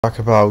Talk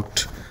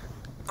about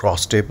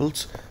cross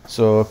tables.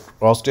 So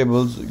cross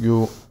tables,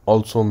 you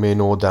also may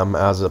know them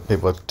as a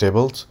pivot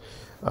tables.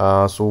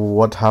 So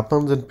what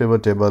happens in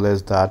pivot table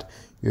is that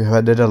you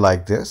have data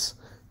like this.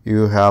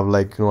 You have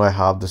I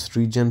have this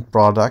region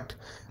product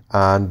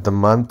and the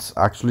months.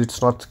 Actually,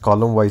 it's not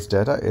column wise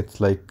data. It's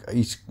like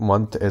each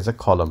month is a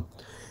column.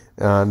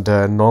 And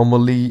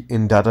normally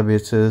in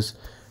databases,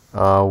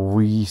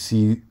 we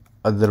see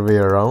other way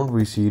around.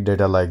 We see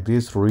data like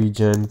this: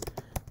 region,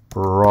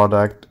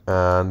 product,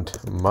 and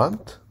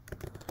month,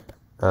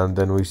 and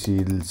then we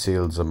see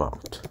sales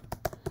amount.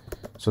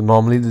 So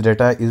normally the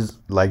data is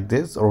like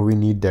this, or we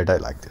need data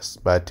like this,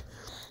 but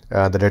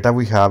the data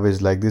we have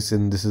is like this,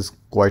 and this is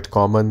quite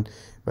common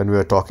when we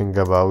are talking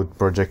about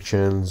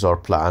projections or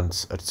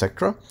plans,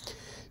 etc.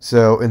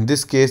 So in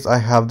this case, I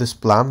have this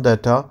plan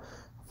data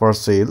for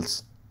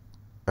sales,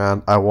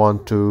 and I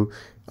want to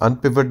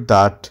unpivot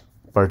that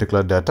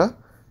particular data.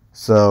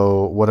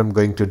 So what I'm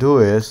going to do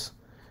is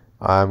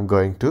I'm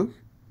going to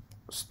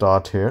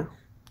start here.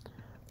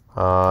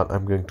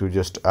 I'm going to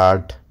just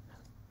add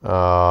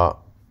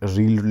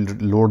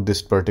reload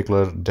this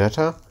particular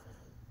data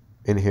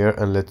in here,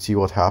 and let's see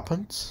what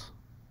happens.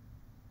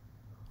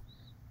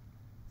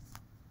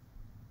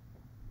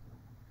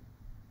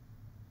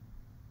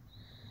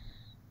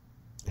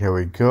 Here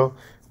we go.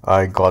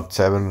 I got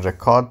 7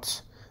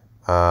 records,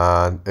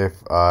 and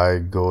if I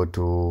go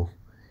to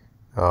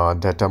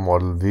data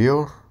model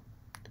view,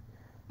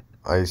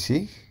 I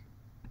see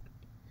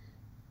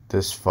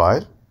this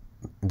file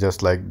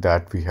just like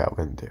that we have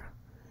in there.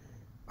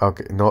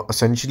 Okay, now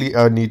essentially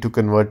I need to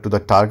convert to the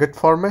target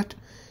format.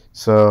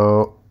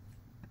 So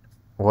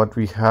what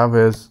we have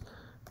is,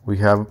 we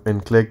have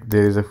in Qlik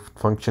there is a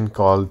function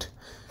called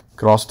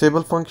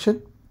Crosstable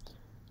function,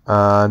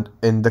 and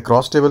in the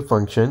Crosstable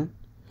function,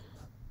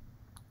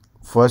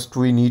 first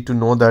we need to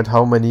know that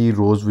how many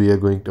rows we are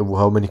going to,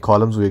 how many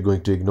columns we are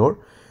going to ignore.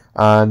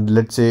 And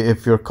let's say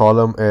if your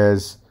column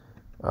is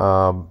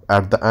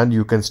at the end,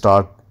 you can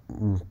start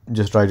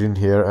just write in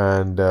here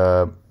and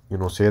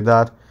say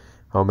that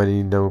how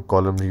many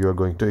columns you are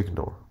going to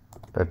ignore.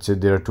 Let's say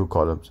there are 2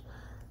 columns,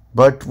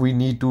 but we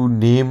need to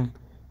name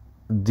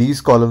these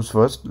columns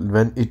first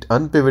when it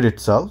unpivot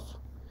itself.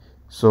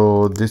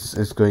 So this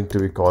is going to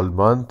be called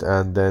month,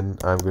 and then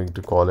I'm going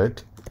to call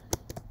it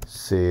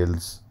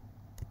sales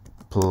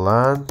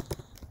plan,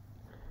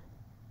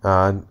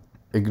 and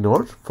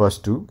ignore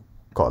first 2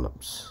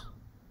 columns.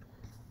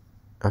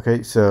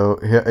 Okay, so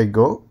here I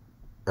go,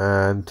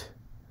 and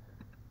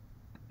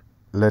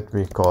let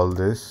me call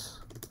this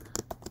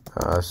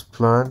as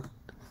plan.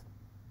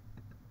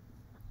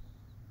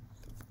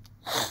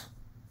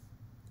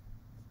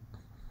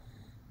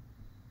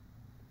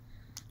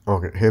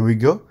 Okay, here we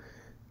go.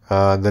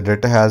 The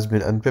data has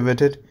been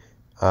unpivoted,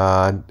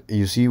 and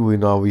you see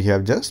we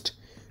have just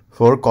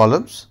 4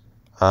 columns,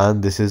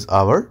 and this is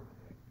our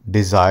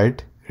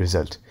desired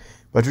result.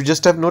 But we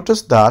just have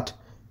noticed that,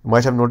 you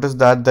might have noticed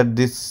that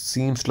this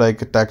seems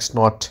like a text,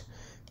 not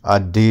a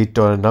date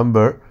or a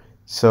number.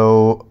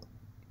 So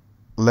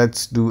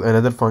let's do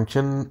another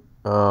function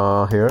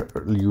here.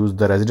 Use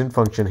the resident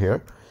function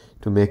here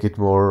to make it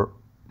more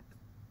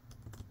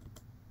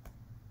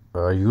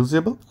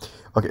usable.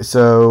 Okay,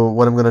 so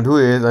what I'm gonna do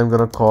is I'm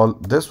gonna call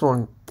this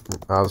one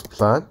as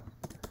plan,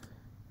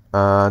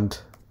 and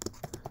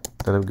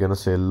then I'm gonna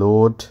say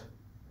load.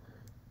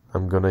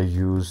 I'm gonna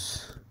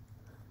use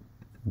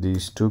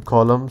these 2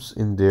 columns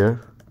in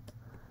there,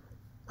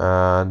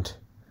 and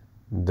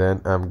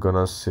then I'm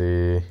gonna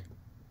say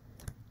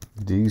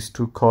these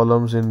 2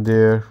 columns in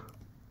there.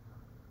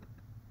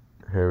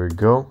 Here we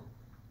go,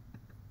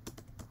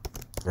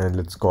 and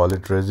let's call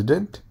it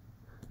resident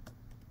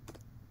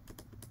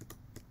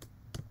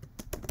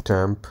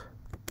temp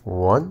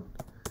 1,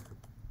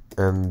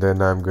 and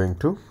then I'm going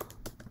to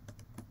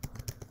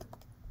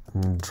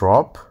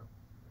drop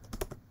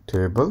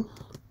table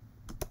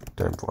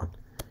temp 1.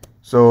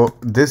 So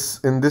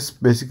in this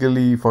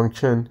basically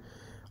function,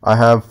 I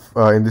have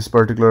in this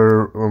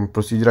particular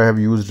procedure, I have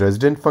used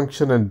resident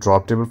function and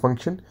drop table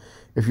function.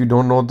 If you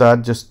don't know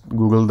that, just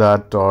Google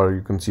that, or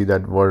you can see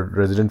that what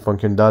resident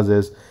function does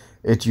is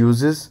it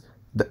uses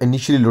the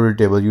initially loaded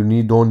table.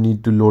 You don't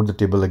need to load the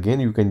table again.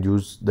 You can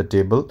use the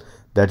table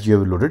that you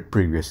have loaded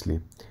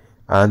previously.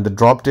 And the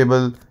drop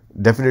table,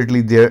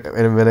 definitely there,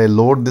 and when I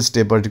load this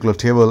particular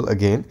table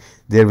again,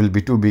 there will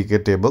be 2 bigger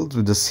tables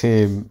with the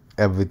same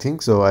everything.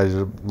 So I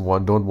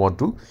don't want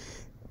to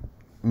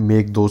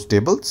make those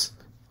tables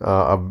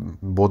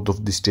both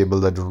of these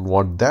tables. I don't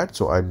want that,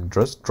 so I'm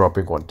just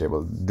dropping 1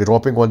 table.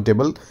 Dropping 1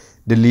 table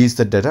deletes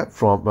the data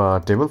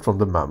from table from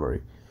the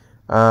memory.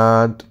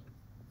 And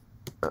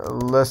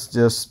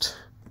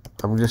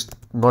I'm just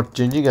not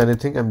changing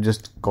anything. I'm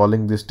just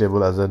calling this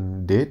table as a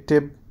date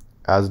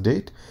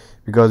date,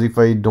 because if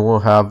I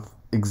don't have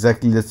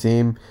exactly the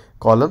same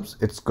columns,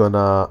 it's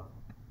gonna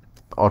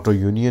auto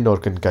union or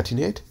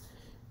concatenate.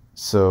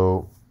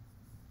 So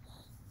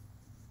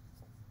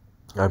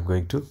I'm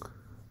going to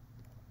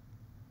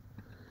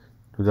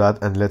do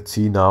that, and let's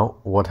see now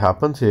what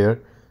happens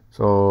here.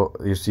 So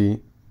you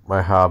see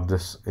I have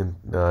this in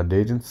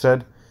date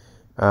instead.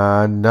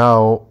 And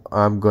now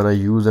I'm gonna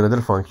use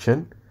another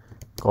function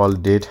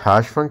called date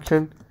hash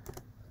function.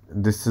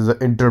 This is an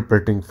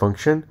interpreting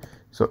function,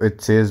 so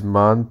it says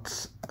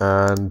months,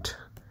 and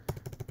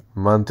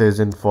month is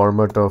in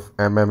format of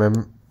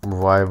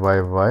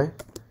MMMYYY,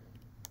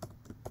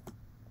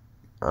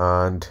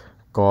 and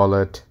call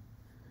it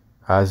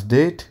as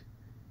date.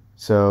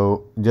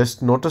 So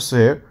just notice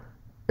here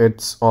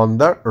it's on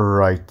the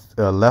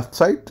left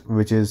side,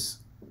 which is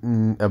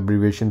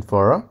abbreviation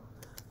for a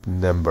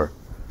number,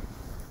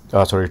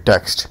 sorry,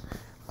 text.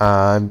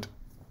 And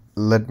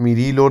let me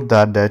reload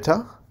that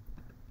data,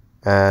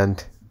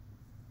 and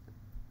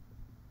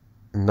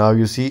now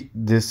you see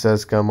this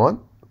has come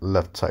on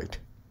left side,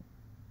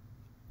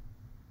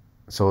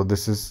 so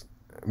this is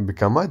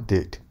become a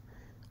date.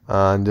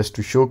 And just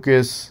to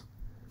showcase,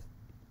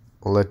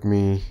 let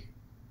me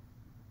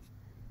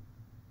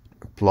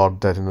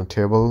plot that in a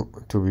table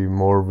to be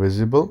more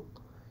visible.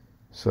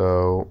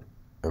 So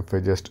if I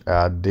just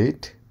add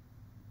date,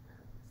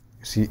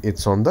 see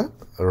it's on the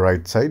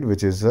right side,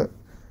 which is a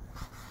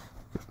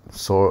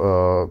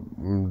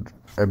showing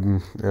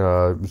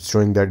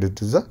that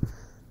it is a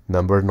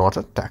number, not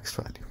a text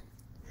value.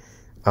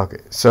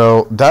 Okay,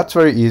 so that's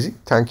very easy.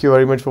 Thank you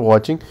very much for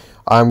watching.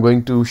 I'm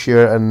going to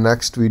share a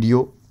next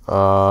video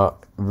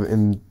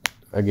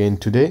again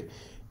today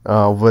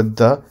with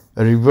the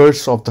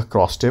reverse of the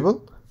cross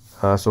table.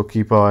 So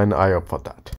keep an eye out for that.